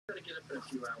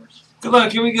Good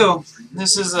luck, here we go.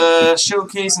 This is a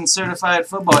showcase and certified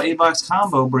football 8-box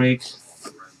combo break.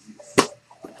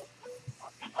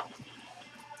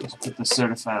 Let's put the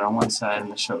certified on one side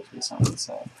and the showcase on one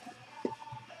side.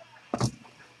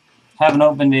 Haven't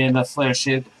opened the Flair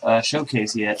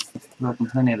showcase yet. We've opened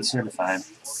plenty of the certified.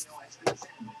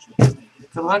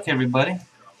 Good luck, everybody.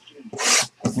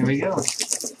 Here we go.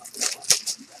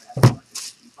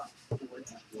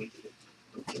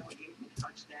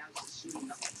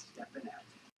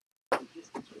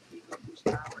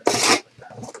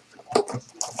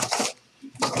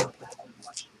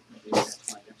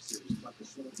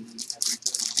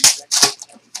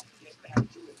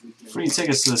 Free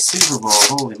tickets to the Super Bowl.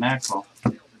 Holy mackerel.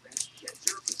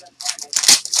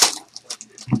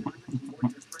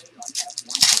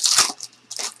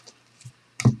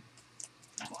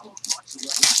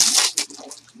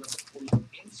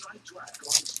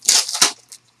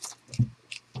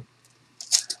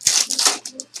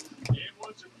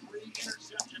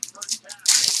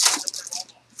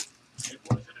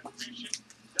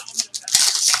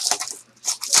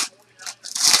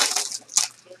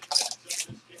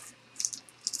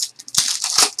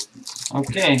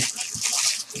 Okay.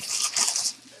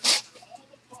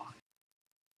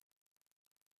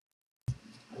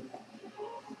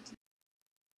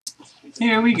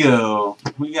 Here we go.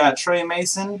 We got Trey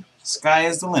Mason. Sky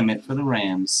is the limit for the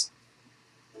Rams.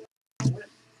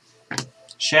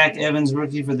 Shaq Evans,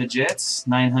 rookie for the Jets.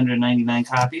 999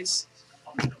 copies.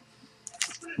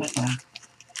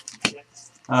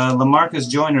 LaMarcus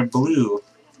Joyner, blue,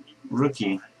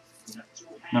 rookie.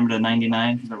 Number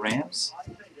 /99 for the Rams.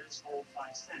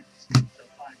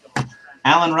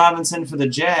 Allen Robinson for the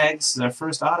Jags, our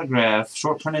first autograph,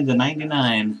 short printed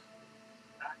 /99.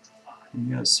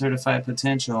 We got certified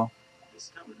potential.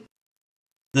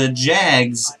 The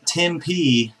Jags, Tim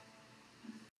P.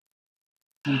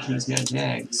 Tim P's got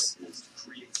Jags.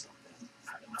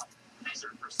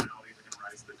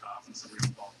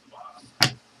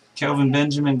 Kelvin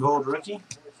Benjamin, gold rookie,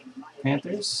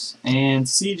 Panthers. And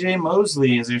C.J.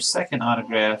 Mosley is their second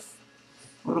autograph.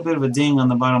 A little bit of a ding on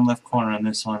the bottom left corner on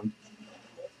this one.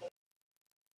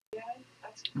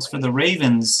 It's for the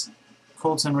Ravens.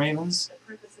 Colts and Ravens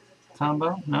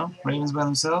combo? No? Ravens by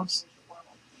themselves?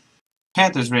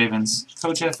 Panthers, Ravens.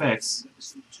 Coach FX.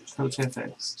 Coach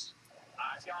FX.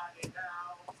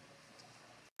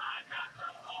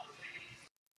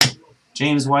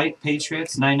 James White,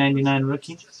 Patriots, 999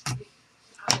 rookie.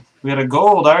 We got a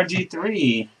gold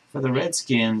RG3 for the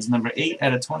Redskins, number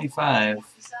 8/25.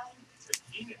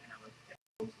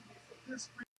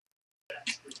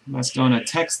 Let's go into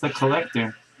Text the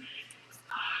Collector.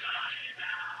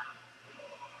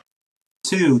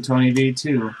 2, Tony V,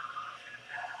 2.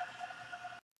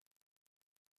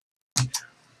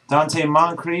 Dante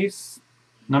Moncrief,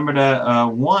 numbered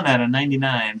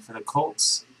 1/99 for the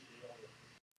Colts.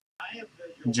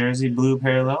 Jersey blue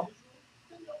parallel.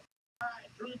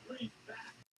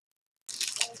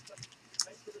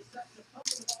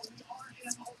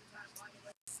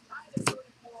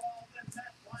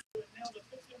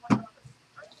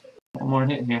 One more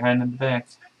hit here, hiding in the back.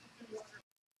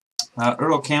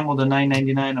 Earl Campbell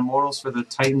 /999 Immortals for the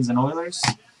Titans and Oilers.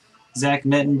 Zach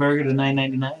Mettenberger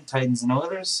 /999 Titans and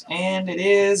Oilers. And it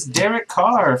is Derek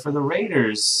Carr for the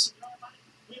Raiders.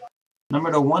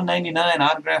 Number /199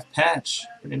 autograph patch.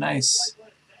 Pretty nice.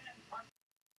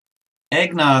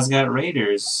 Eggnaw's got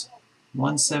Raiders.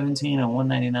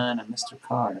 117/199 of Mr.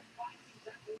 Carr.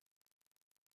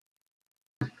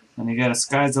 And you got a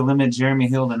Sky's the Limit Jeremy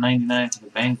Hill /99 for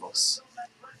the Bengals.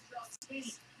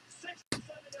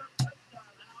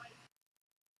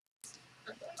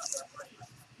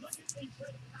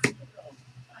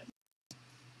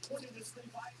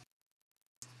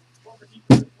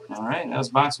 Alright, that was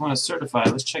box 1 of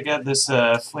certified. Let's check out this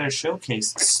Flair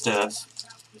showcase stuff.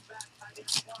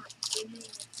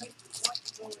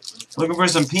 Looking for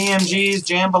some PMGs,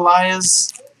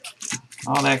 jambalayas,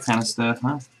 all that kind of stuff,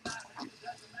 huh?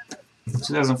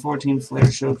 2014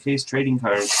 Flair Showcase Trading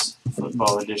Cards,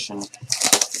 Football Edition.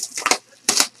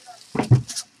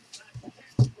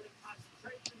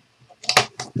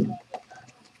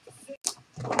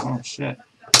 Oh, shit.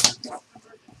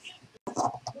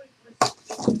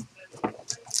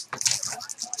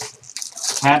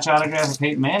 Patch autograph of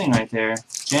Peyton Manning right there.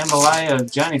 Jambalaya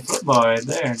of Johnny Football right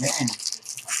there. Dang.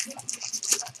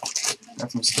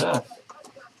 Got some stuff.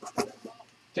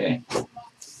 Okay. There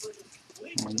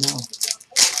we go.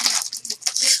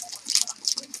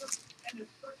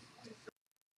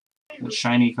 The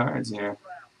shiny cards here.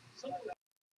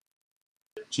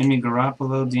 Jimmy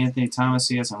Garoppolo, D'Anthony Thomas,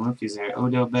 he has some rookies there.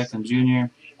 Odell Beckham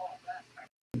Jr.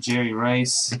 Jerry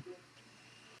Rice,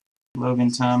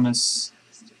 Logan Thomas,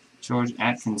 George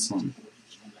Atkinson.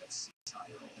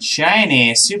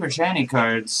 Shiny, super shiny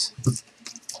cards.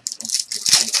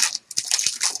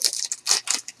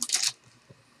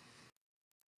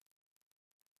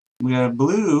 We got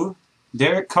blue,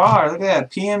 Derek Carr. Look at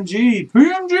that, PMG,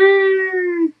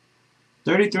 PMG.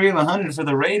 33 of 100 for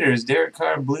the Raiders. Derek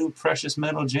Carr, blue precious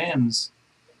metal gems.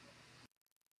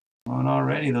 Going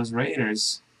already, those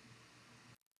Raiders.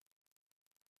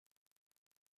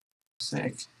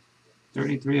 Sick.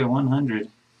 33 of 100.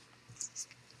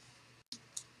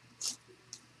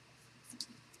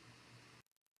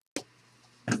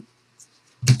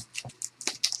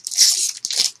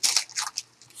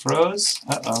 Froze?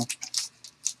 Uh-oh.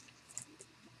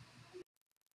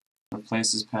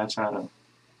 Replaces Patch Auto.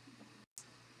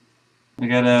 We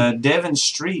got a Devin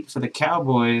Street for the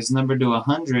Cowboys, numbered to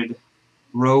 100.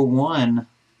 Row 1.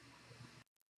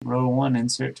 Row 1,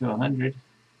 insert to 100.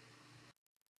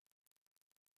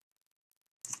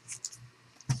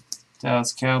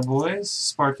 Dallas Cowboys,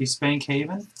 Sparky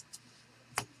Spankhaven.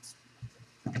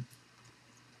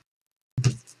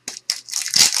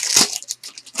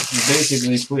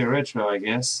 Basically Flair Retro, I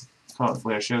guess. Call it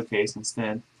Flair Showcase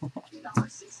instead.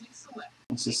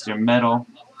 It's just your metal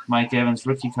Mike Evans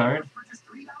rookie card.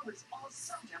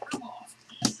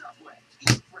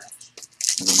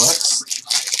 For the Bucks.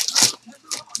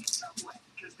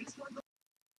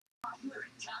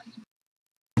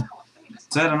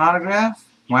 Is that an autograph?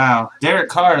 Wow. Derek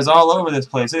Carr is all over this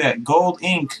place. Look at that. Gold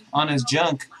ink on his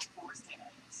junk.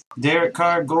 Derek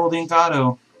Carr, gold ink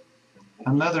auto.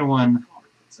 Another one.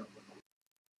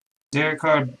 Derek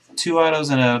Carr, 2 autos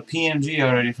and a PMG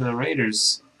already for the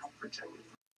Raiders.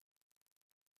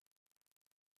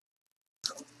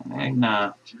 Heck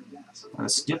nah. I would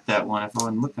have skipped that one if I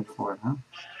wasn't looking for it, huh?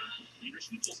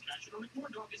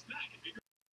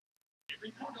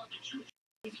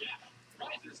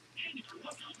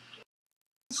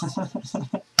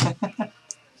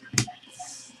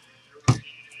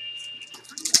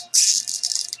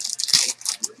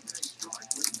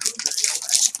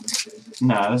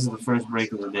 Nah, this is the first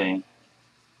break of the day.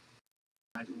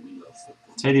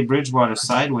 Teddy Bridgewater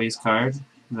sideways card. Is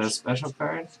that a special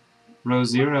card? Row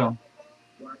 0.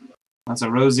 That's a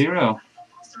row 0.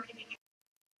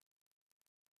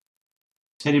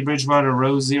 Teddy Bridgewater,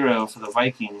 row 0 for the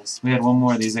Vikings. We had one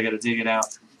more of these. I gotta dig it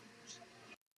out.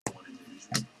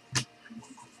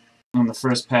 On the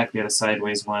first pack, we had a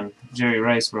sideways one. Jerry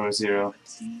Rice, row 0.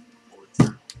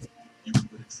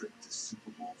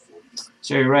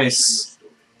 Jerry Rice,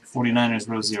 49ers,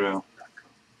 row 0.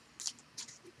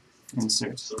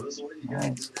 Insert.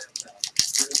 Alright.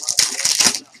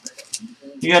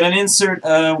 You got an insert,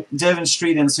 Devin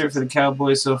Street insert for the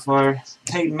Cowboys so far.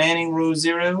 Peyton Manning, row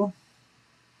 0.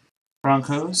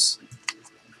 Broncos.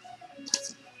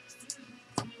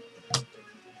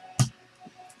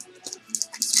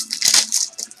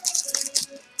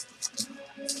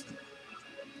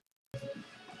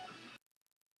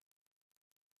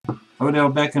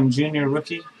 Odell Beckham Jr.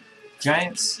 rookie,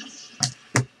 Giants.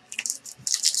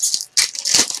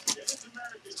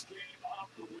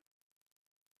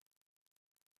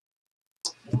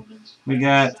 We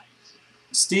got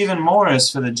Stephen Morris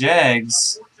for the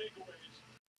Jags.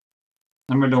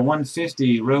 Number to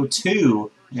 150, row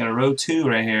 2. We got a row 2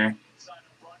 right here.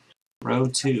 Row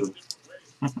 2.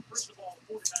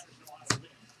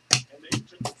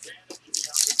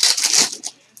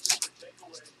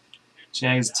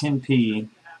 Jags 10P.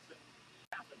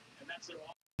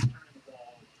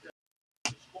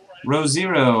 Row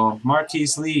 0,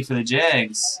 Marquise Lee for the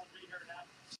Jags.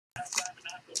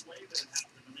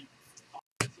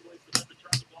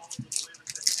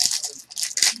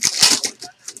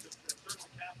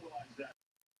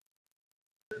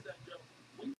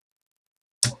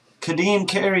 Kadeem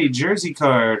Carey jersey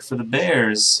card for the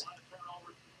Bears.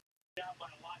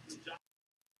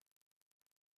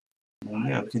 There we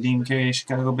go. Kadeem Carey,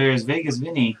 Chicago Bears. Vegas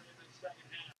Vinny.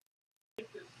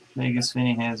 Vegas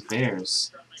Vinny has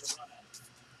Bears.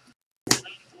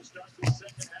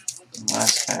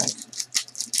 Last pack.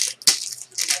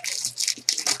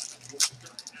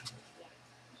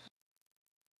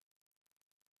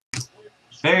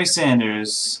 Barry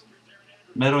Sanders.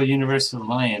 Metal Universe of the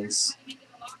Lions.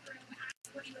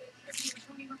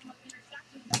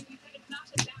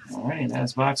 Alright,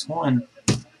 that's box 1.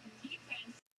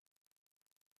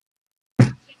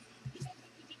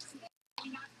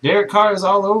 Derek Carr is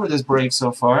all over this break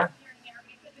so far.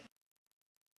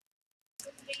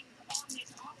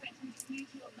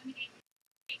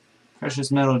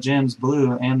 Precious Metal Gems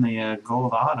blue and the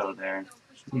gold auto there.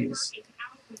 Jeez.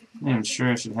 I'm not even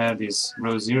sure I should have these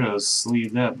row zeros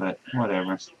sleeved up, but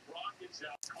whatever.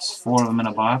 There's 4 of them in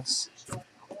a box.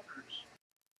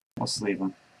 We'll sleeve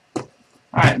them.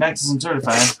 Alright, back to some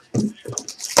certified.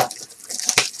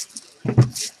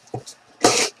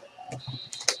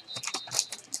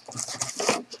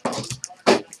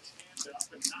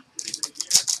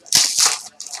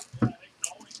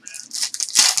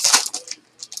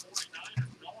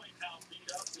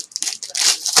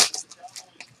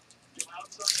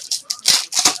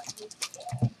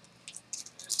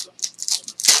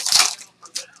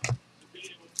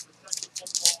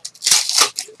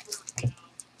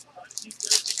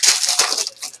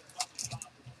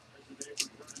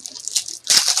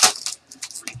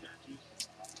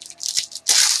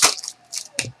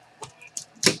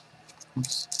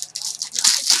 Oops.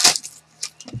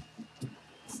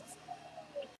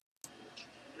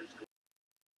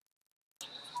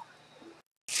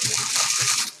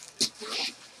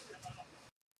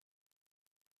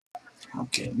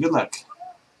 Okay, good luck.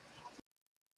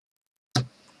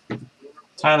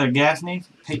 Tyler Gaffney,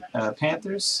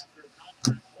 Panthers.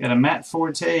 Got a Matt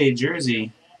Forte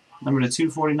jersey, number to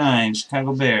 249,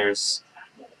 Chicago Bears.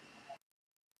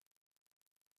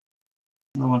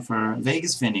 Another one for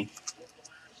Vegas Vinny.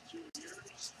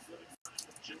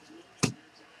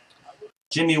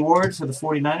 Jimmy Ward for the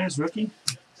 49ers, rookie.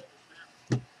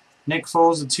 Nick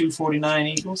Foles, the 249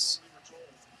 Eagles.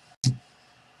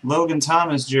 Logan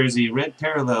Thomas jersey, red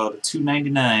parallel to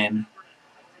 299.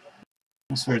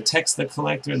 That's for Tex the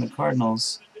Collector and the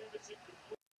Cardinals.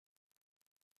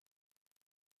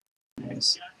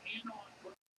 Nice.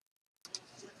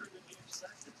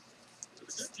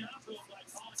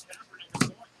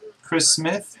 Chris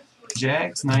Smith,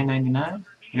 Jags, $9.99.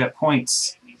 We got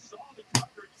points.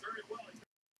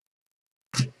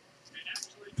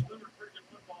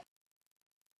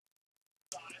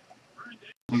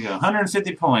 There we go,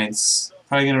 150 points.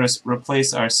 Probably going to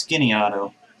replace our skinny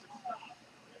auto.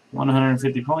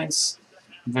 150 points.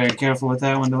 Very careful with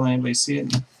that one, don't let anybody see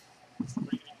it.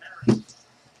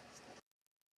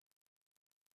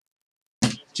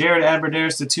 Jared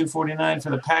Aberdeen's to 249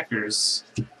 for the Packers.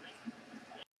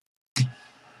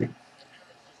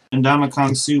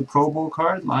 Ndamukong Suh Pro Bowl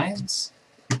card, Lions.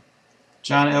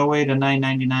 John Elway to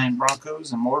 999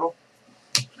 Broncos, Immortal.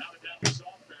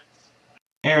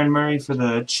 Aaron Murray for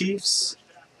the Chiefs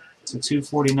to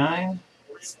 249.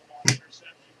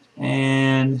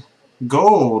 And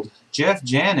gold, Jeff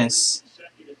Janis,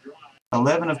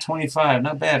 11 of 25.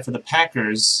 Not bad for the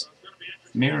Packers.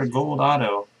 Mirror gold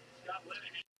auto.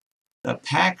 The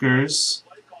Packers.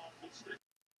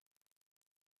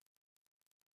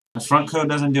 The front code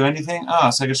doesn't do anything?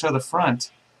 Oh, so I can show the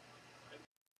front.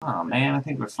 Oh man, I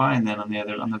think we're fine then on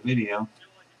the video.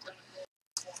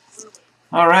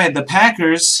 Alright, the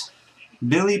Packers.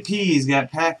 Billy P's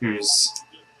got Packers.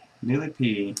 Billy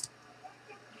P.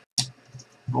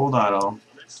 Gold auto.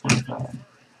 25.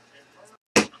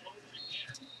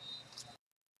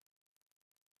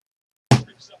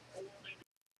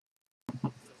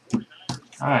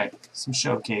 Alright, some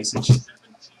showcasage.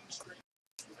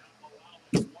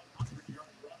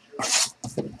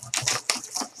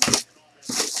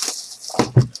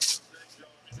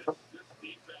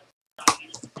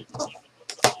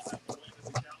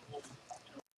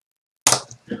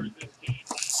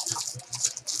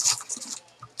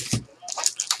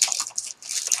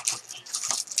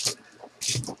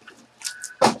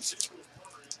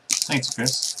 Thanks,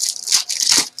 Chris.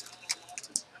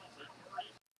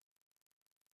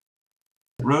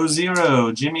 Row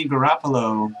 0, Jimmy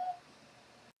Garoppolo,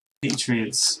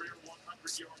 Patriots.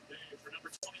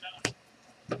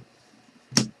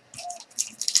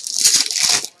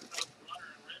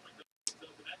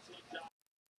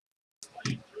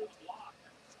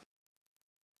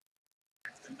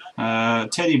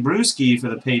 Teddy Bruschi for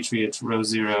the Patriots, row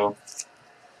 0.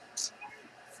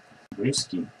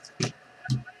 Bruschi.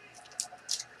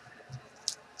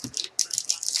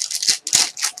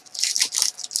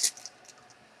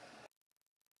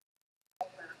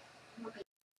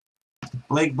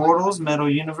 Blake Bortles, Metal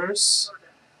Universe.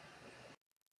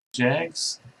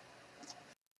 Jags.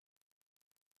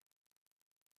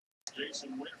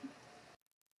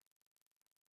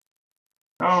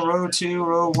 Oh, row 2,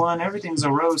 row 1. Everything's a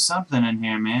row something in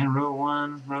here, man. Row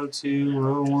 1, row 2,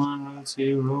 row 1, row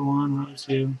 2, row 1, row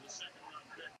 2.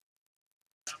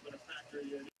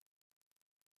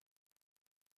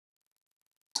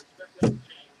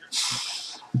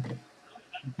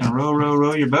 Gonna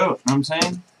row your boat, know what I'm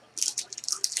saying?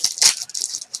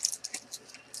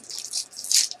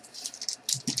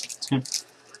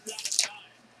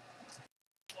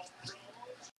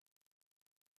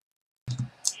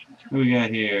 Who we got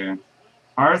here?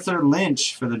 Arthur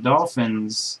Lynch for the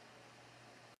Dolphins.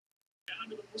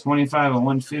 25 of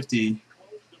 150.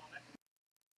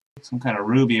 Some kind of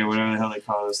ruby or whatever the hell they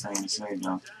call those things. There you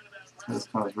go. Let's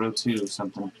call it row 2 or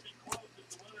something.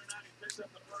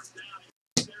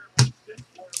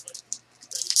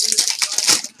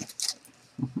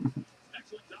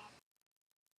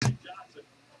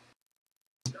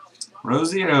 Row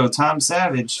 0, Tom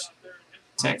Savage,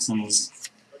 Texans.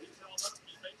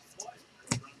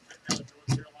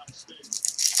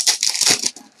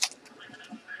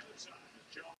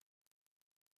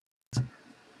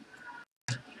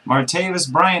 Martavis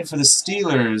Bryant for the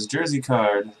Steelers, jersey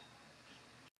card.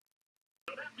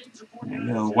 There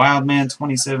you go. Wildman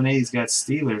 2780's got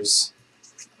Steelers.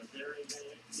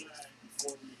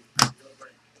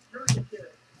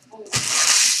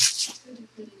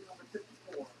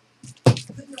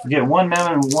 You get 1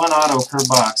 memo and 1 auto per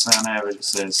box on average, it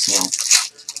says. So.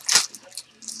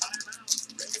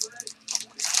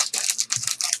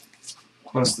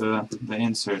 Plus the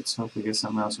inserts. Hopefully get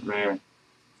something else rare.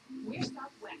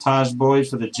 Taj Boyd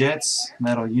for the Jets,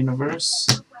 Metal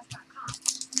Universe.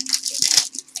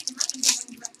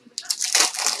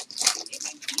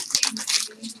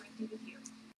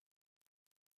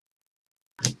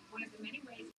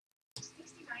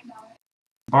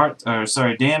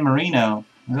 Dan Marino.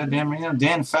 Is that Dan Marino?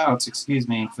 Dan Fouts, excuse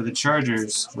me, for the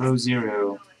Chargers, row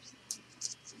 0.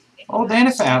 Oh,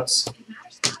 Dan Fouts.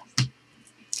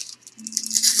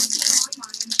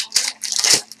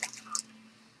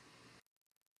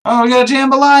 Oh, we got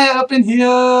Jambalaya up in here.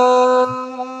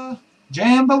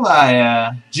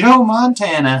 Jambalaya. Joe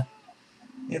Montana.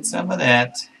 Get some of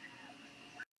that.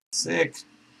 Sick.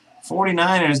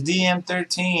 49ers,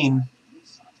 DM13.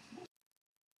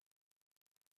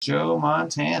 Joe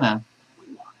Montana.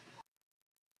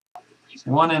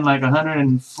 One in like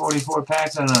 144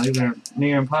 packs. I don't know. These are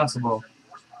near impossible.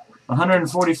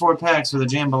 144 packs for the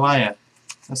Jambalaya.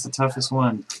 That's the toughest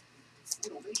one.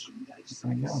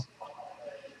 There you go.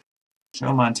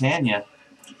 Joe Montana.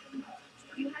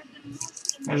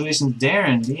 Congratulations,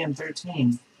 Darren,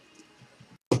 DM13.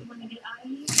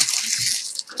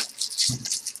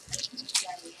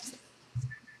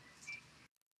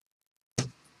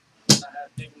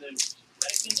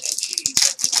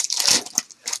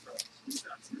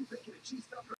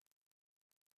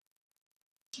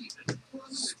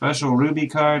 Special Ruby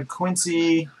card,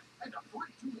 Quincy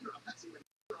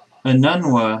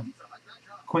Enunwa.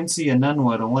 Quincy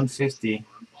Enunwa to 150.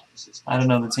 I don't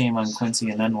know the team on Quincy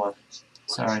Enunwa.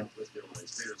 Sorry.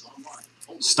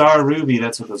 Star Ruby,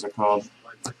 that's what those are called.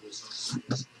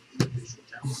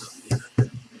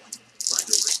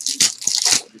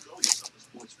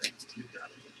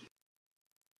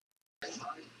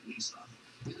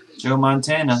 Joe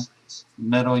Montana,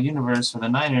 Metal Universe for the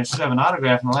Niners. Should have an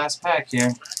autograph in the last pack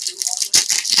here.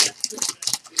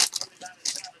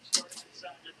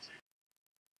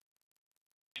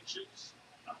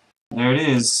 There it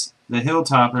is. The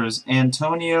Hilltoppers,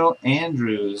 Antonio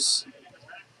Andrews.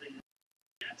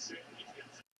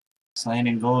 Signed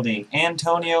in gold ink.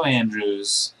 Antonio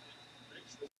Andrews.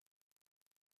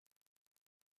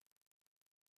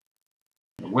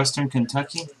 Western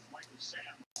Kentucky.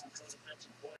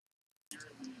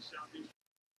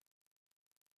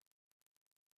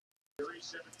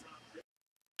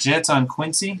 Jets on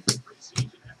Quincy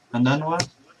Enunwa.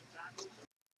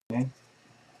 Okay.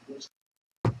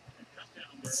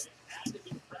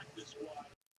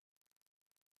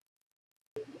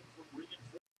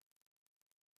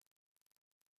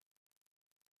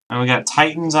 And we got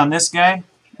Titans on this guy.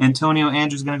 Antonio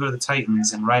Andrews going to go to the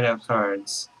Titans and write out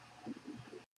cards.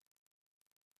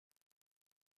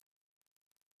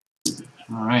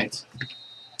 All right.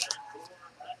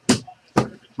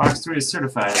 Box 3 is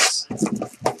certifieds.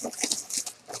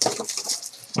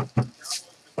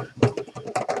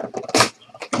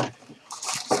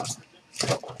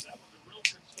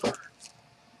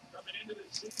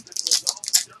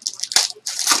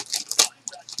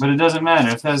 But it doesn't matter.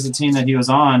 If that's the team that he was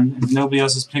on, if nobody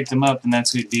else has picked him up, then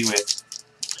that's who he'd be with.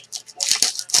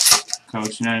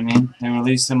 Coach, you know what I mean? They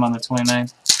released him on the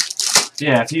 29th.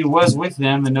 Yeah, if he was with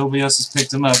them and nobody else has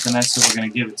picked him up, then that's who we're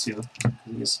going to give it to.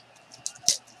 Please.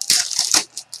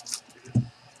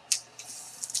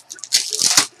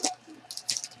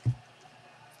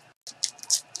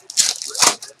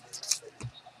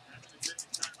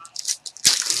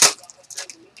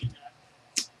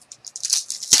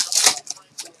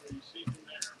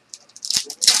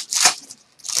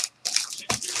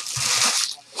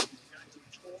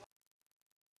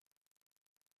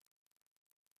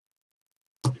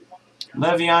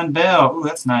 Le'Veon Bell. Ooh,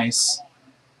 that's nice.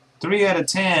 3 out of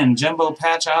 10. Jumbo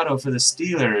patch auto for the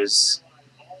Steelers.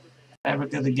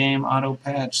 Fabric of the game auto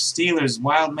patch. Steelers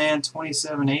Wildman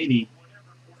 2780.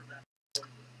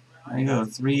 There you go.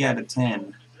 3 out of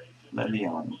 10.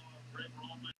 Le'Veon.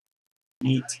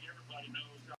 Neat.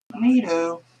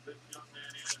 Neato.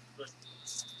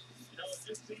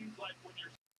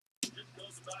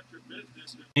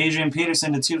 Adrian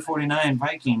Peterson to 249,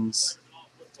 Vikings.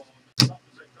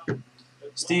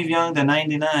 Steve Young to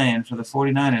 99 for the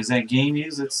 49ers. That game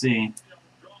used? Let's see.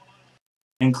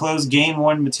 Enclosed game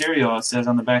worn material, it says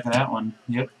on the back of that one.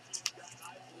 Yep.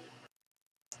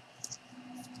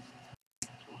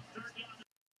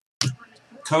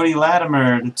 Cody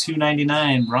Latimer to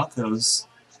 299, Broncos.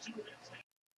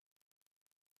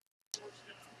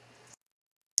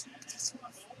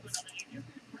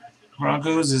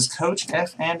 Broncos is Coach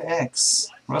F and X.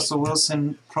 Russell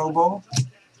Wilson Pro Bowl.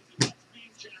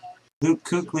 Luke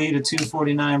Kuechly to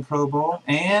 249 Pro Bowl.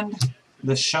 And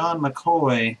the Sean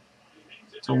McCoy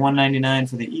to 199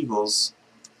 for the Eagles.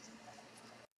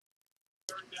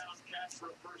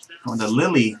 Going to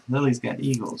Lily. Lily's got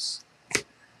Eagles.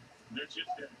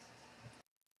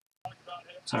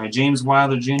 Sorry, James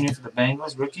Wilder Jr. for the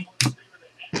Bengals, rookie.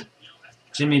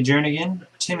 Timmy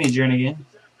Jernigan,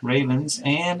 Ravens,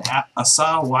 and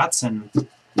Asal Watson.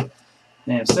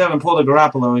 Man, still haven't pulled a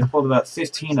Garoppolo. We've pulled about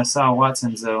 15 Asal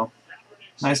Watsons, though.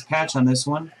 Nice patch on this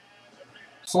one.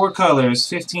 4 colors,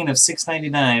 15 of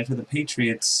 699 for the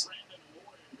Patriots.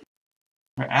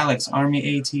 For Alex, Army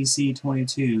ATC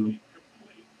 22.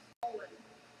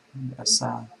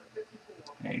 Asal.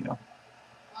 There you go.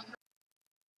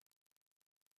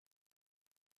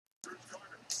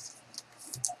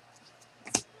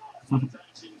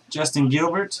 Justin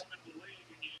Gilbert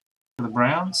for the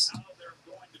Browns.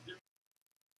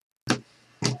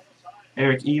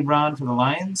 Eric Ebron for the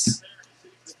Lions.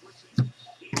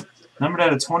 Numbered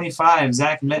out of 25,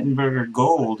 Zach Mettenberger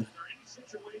Gold.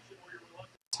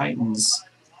 Titans.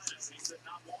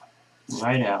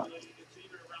 Right out.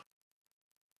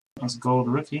 That's gold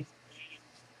rookie.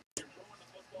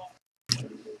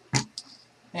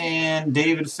 And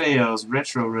David Fales,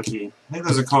 retro rookie. I think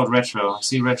those are called retro. I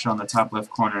see retro on the top left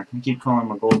corner. I keep calling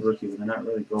them a gold rookie, but they're not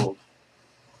really gold.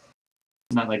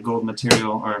 Not like gold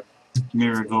material or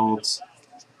mirror golds.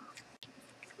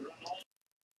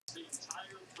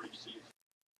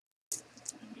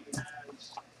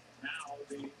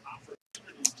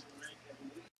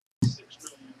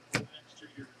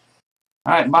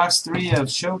 Alright, box 3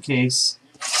 of Showcase.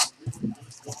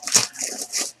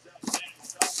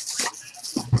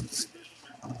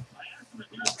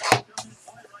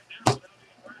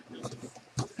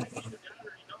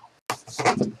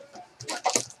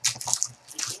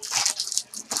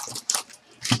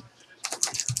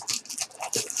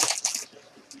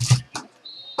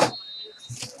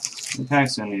 The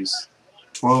packs on these.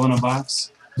 12 in a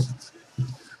box.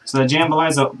 So the Jambalaya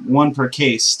is 1 per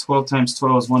case. 12 times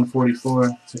 12 is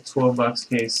 144. It's a 12-box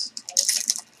case.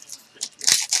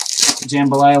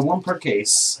 Jambalaya 1 per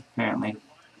case, apparently.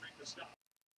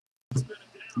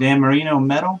 Dan Marino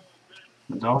Metal,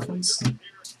 the Dolphins.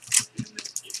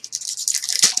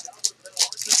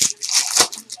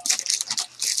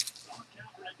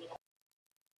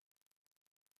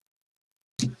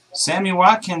 Sammy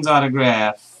Watkins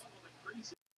autograph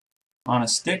on a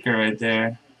sticker right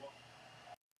there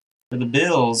for the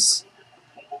Bills.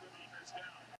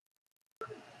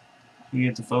 You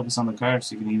get to focus on the card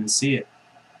so you can even see it.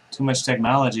 Too much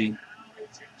technology.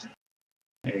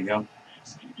 There you go.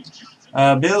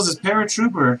 Bills is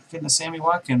Paratrooper, getting a Sammy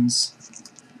Watkins.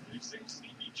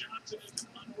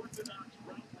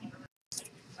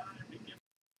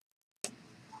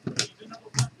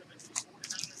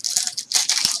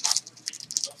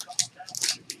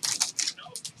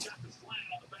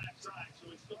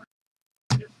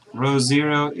 Row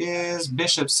 0 is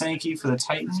Bishop Sankey for the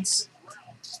Titans.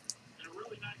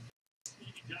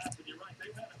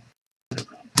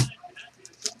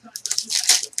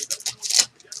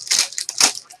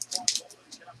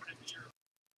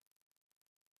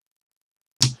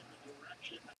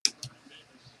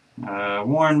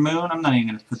 Warren Moon. I'm not even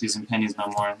going to put these in pennies no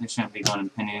more. They shouldn't be going in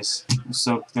pennies.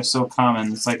 They're so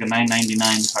common. It's like a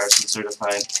 $9.99 Carson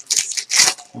certified.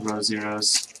 The row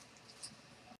 0s.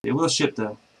 They will ship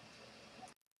though.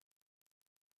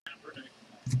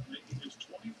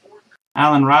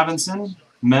 Allen Robinson,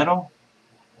 metal.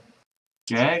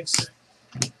 Jags.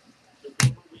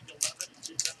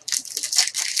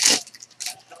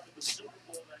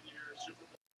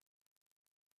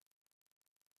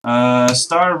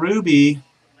 Star Ruby,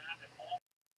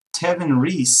 Tevin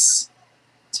Reese.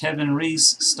 Tevin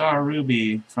Reese, Star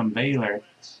Ruby from Baylor.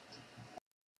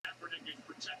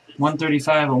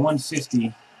 135 and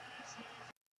 150.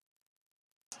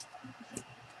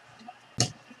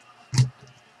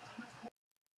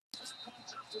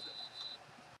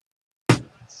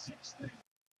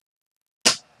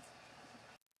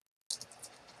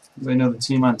 Anybody know the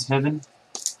team on Tevin?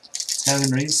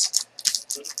 Tevin Reese?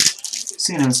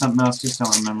 Seen him in something else, just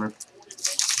don't remember.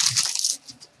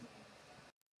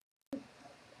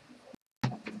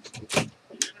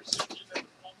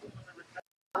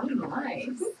 Oh,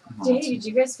 nice. Did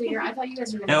you guys figure? I thought you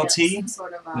guys were gonna LT, get some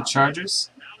sort of the Chargers.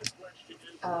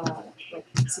 like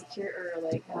secure or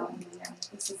like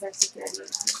this is their security.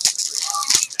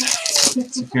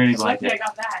 Security Lucky blanket. I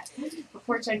got that.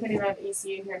 Unfortunately, I couldn't even have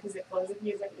AC in here because it closes if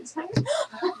you use every time.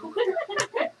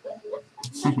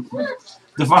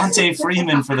 Devontae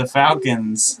Freeman for the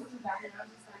Falcons.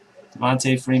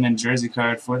 Devontae Freeman jersey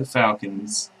card for the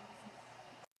Falcons.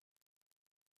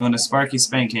 Going to Sparky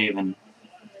Spankhaven.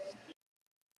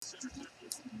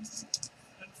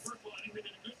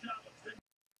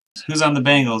 Who's on the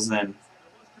Bengals then?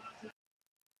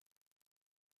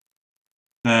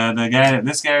 The guy,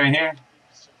 this guy right here.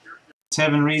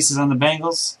 Tevin Reese is on the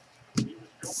Bengals.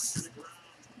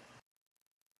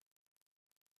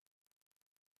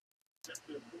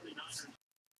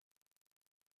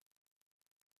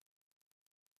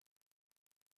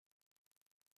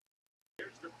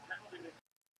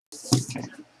 Okay.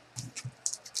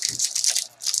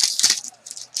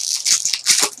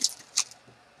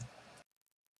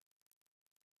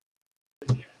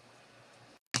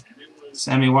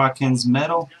 Sammy Watkins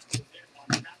medal.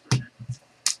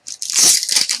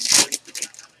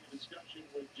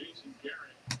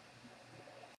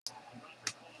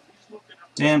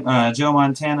 Joe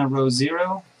Montana row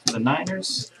 0 for the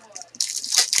Niners.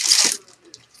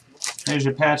 There's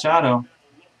your patch auto.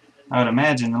 I would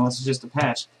imagine, unless it's just a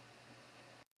patch.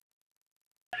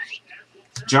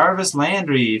 Jarvis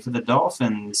Landry for the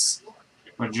Dolphins.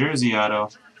 Or jersey auto.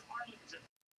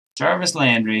 Jarvis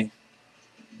Landry.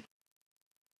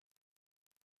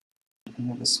 You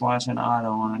have the swatch and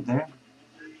auto on it there.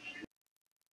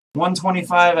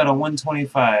 125 out of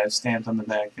 125 stamped on the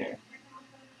back there.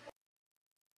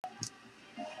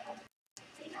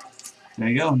 There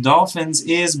you go. Dolphins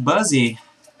is Buzzy.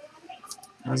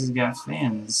 Buzzy's got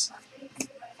fins.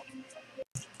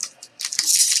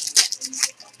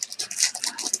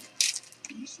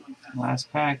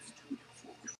 Last pack.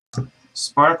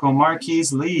 Sparkle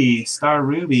Marquise Lee, Star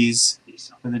Rubies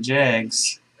for the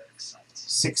Jags.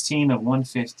 16 of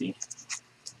 150.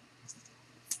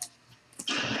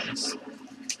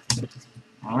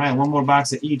 All right, one more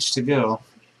box of each to go.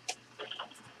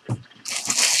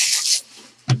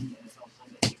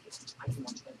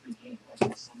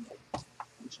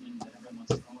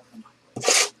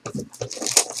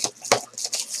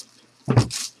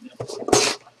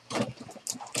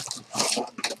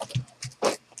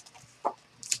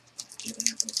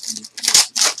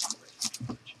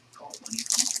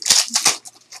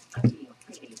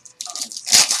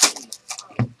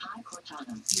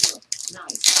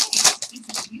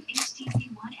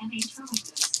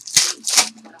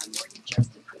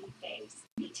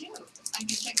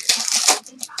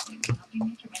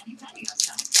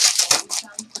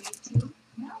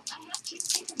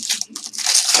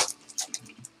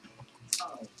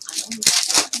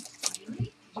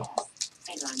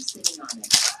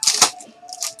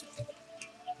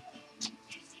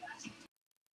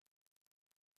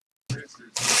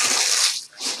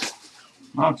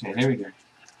 Okay, there we go.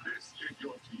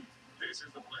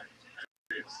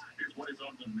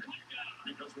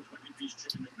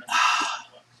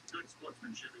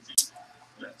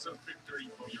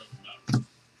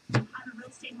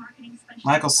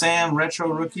 Michael Sam,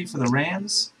 retro rookie for the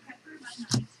Rams.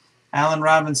 Allen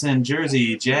Robinson,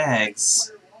 jersey,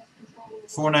 Jags.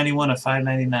 491 of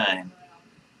 599.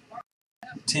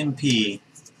 Tim P.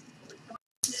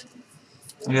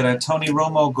 We got a Tony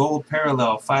Romo gold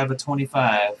parallel, 5 of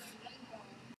 25.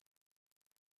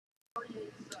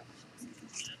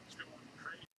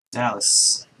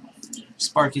 Dallas.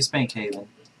 Sparky Spankhaven.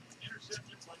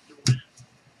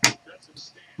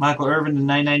 Michael Irvin to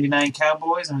 999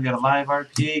 Cowboys, and we got a live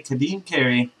RPA Kadeem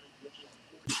Carey.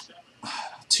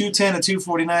 210 of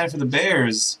 249 for the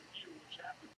Bears.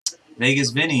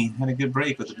 Vegas Vinny had a good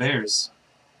break with the Bears.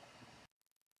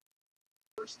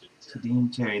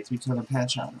 Kadeem Carey, 3-color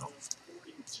patch auto.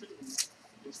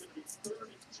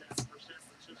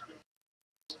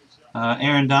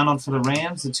 Aaron Donald for the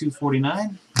Rams, the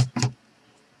 249.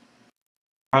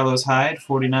 Carlos Hyde,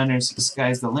 49ers,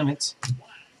 Sky's the Limit.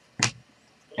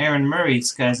 Aaron Murray,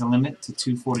 Sky's the Limit to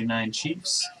 249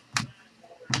 Chiefs.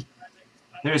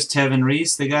 There's Tevin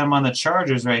Reese. They got him on the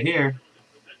Chargers right here.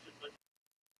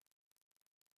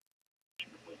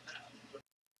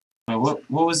 What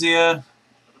was the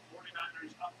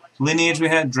lineage we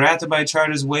had? Drafted by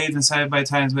Chargers, waived and signed by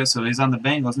Titans West. So he's on the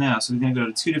Bengals now. So he's going to go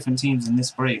to 2 different teams in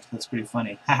this break. That's pretty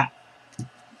funny.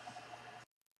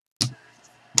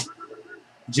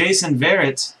 Jason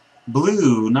Verrett,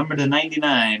 blue, number to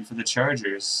 99 for the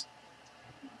Chargers.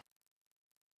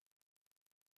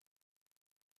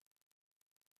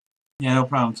 Yeah, no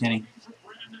problem, Kenny.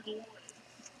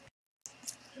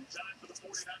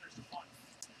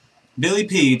 Billy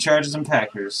P, Chargers and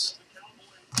Packers.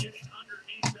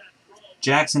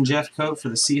 Jackson Jeffcoat for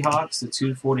the Seahawks, the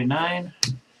 249.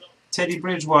 Teddy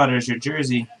Bridgewater's your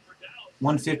jersey,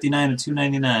 159 to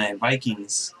 299,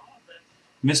 Vikings.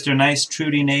 Mr. Nice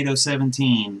Trudy NATO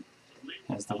 17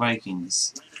 as the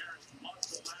Vikings.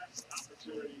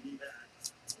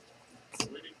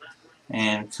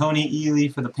 And Coney Ely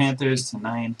for the Panthers to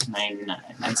 999.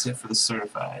 That's it for the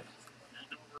certified.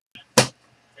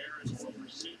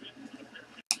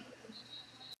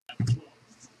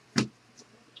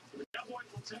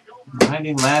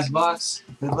 Alrighty, last box.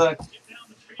 Good luck.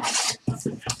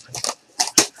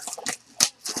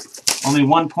 Only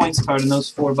 1 points card in those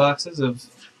 4 boxes of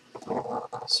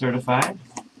certified.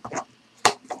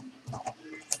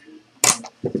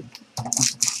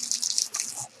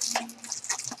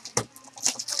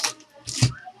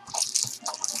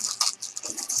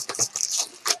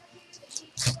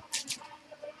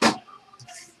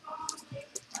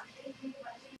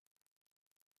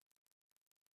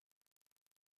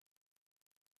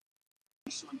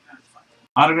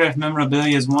 Autograph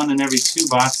memorabilia is 1 in every 2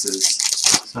 boxes.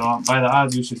 So by the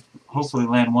odds, we should hopefully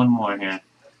land 1 more here,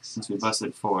 since we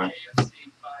busted 4.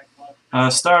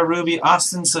 Star Ruby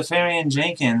Austin Safarian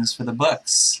Jenkins for the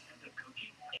Bucks.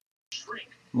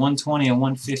 120 and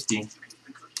 150.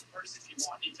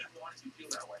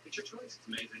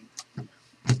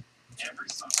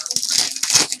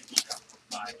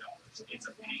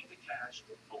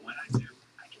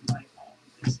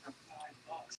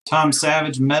 Tom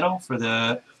Savage medal for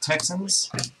the Texans.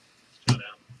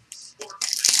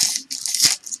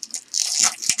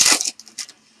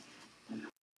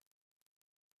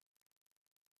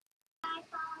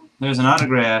 There's an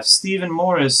autograph. Stephen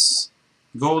Morris,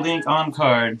 gold ink on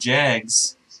card,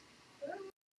 Jags.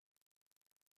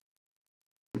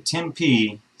 For Tim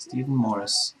P. Stephen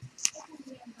Morris.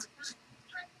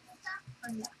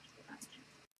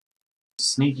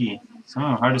 Sneaky.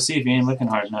 Oh, hard to see if you ain't looking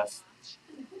hard enough.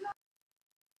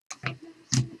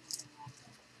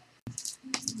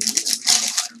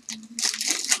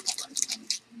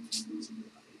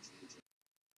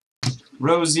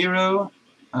 Row 0,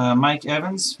 Mike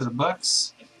Evans for the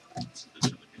Bucks.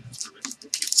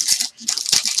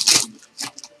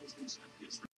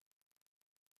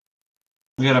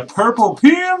 We got a purple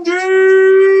PMG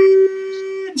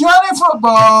Johnny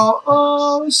Football.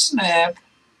 Oh, snap.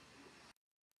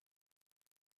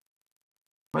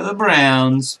 For the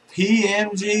Browns,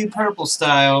 PMG purple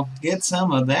style. Get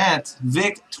some of that.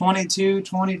 Vic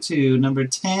 2222, number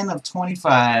 10 of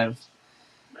 25.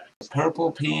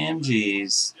 Purple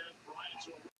PMGs.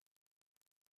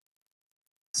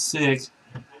 Sick.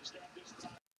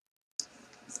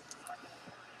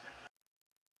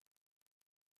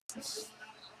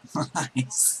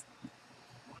 Nice.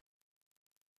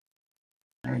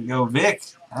 There you go, Vic.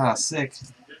 Ah, sick.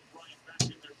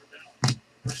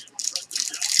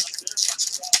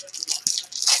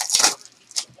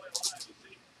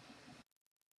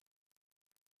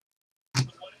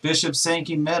 Bishop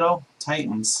Sankey medal,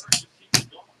 Titans.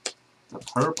 The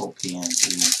purple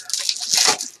PMG.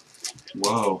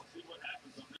 Whoa.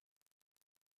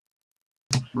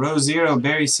 Row 0,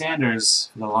 Barry Sanders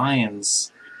for the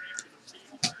Lions.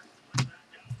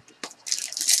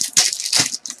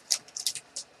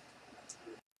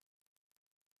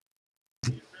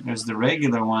 There's the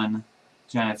regular one,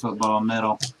 Giant Football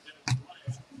medal.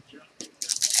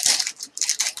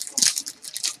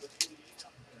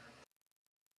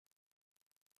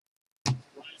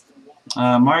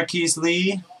 Marquise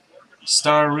Lee,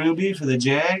 Star Ruby for the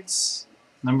Jags,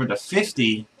 number to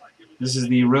 50. This is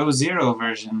the Row 0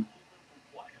 version.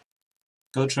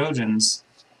 Go Trojans.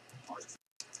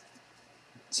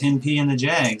 10P in the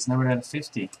Jags, number to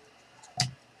 50.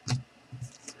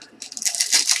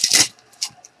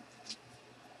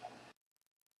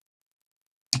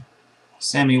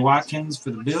 Sammy Watkins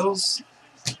for the Bills.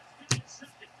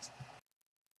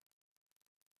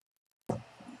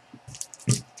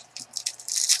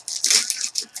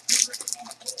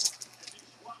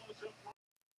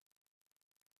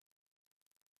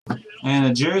 And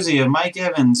a jersey of Mike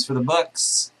Evans for the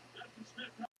Bucks.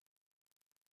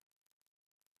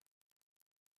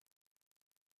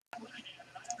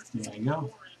 There you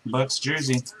go. Bucks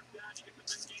jersey.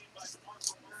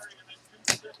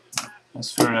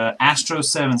 That's for Astro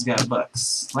 7's got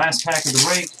Bucks. Last pack of the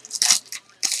break.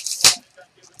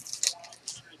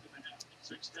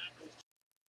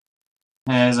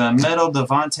 Has a metal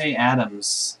Devontae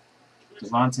Adams.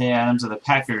 Devontae Adams of the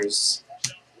Packers.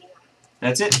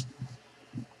 That's it.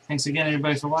 Thanks again,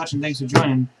 everybody, for watching. Thanks for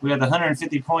joining. We got the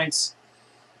 150 points.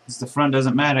 Since the front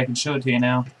doesn't matter, I can show it to you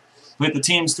now. We hit the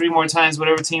teams 3 more times.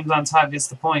 Whatever team's on top gets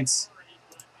the points.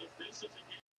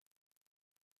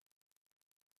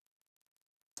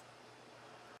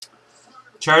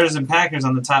 Chargers and Packers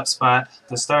on the top spot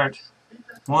to start.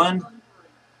 1,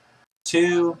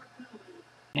 2,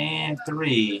 and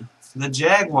 3. The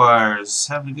Jaguars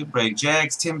having a good break.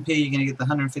 Jags, Tim P, you're going to get the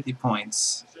 150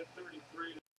 points.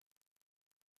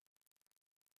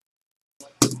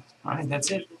 Alright, that's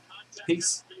it.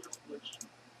 Peace.